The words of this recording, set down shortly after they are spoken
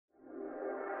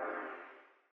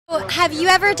Have you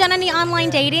ever done any online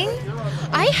dating?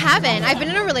 I haven't. I've been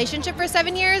in a relationship for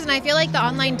 7 years, and I feel like the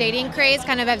online dating craze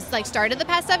kind of has like started the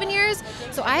past 7 years.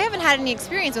 So I haven't had any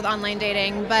experience with online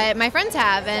dating, but my friends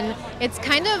have, and it's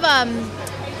kind of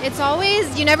it's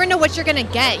always, you never know what you're gonna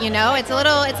get. You know, it's a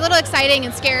little exciting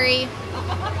and scary.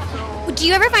 Do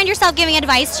you ever find yourself giving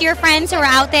advice to your friends who are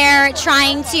out there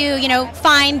trying to,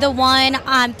 find the one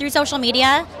through social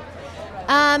media?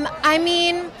 I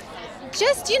mean,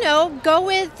 just, go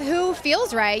with who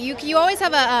feels right. You always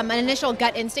have an initial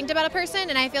gut instinct about a person,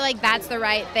 and I feel like that's the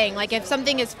right thing. Like, if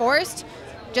something is forced,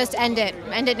 just end it.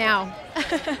 End it now.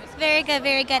 Very good,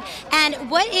 very good. And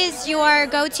what is your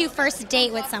go-to first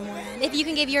date with someone? If you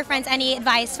can give your friends any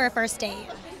advice for a first date.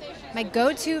 My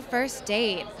go-to first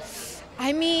date.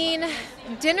 I mean,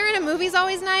 dinner and a movie is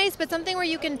always nice, but something where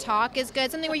you can talk is good.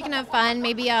 Something where you can have fun.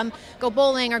 Maybe go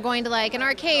bowling or going to like an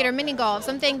arcade or mini golf.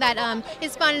 Something that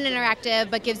is fun and interactive,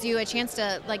 but gives you a chance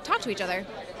to like talk to each other.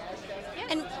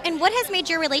 And what has made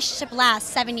your relationship last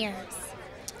 7 years?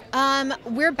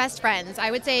 We're best friends. I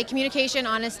would say communication,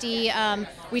 honesty.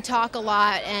 We talk a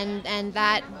lot, and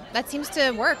that seems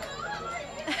to work.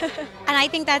 And I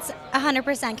think that's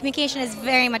 100%. Communication is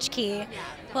very much key.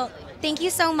 Well, thank you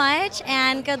so much,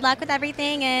 and good luck with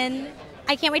everything, and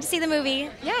I can't wait to see the movie.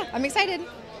 Yeah, I'm excited.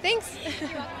 Thanks.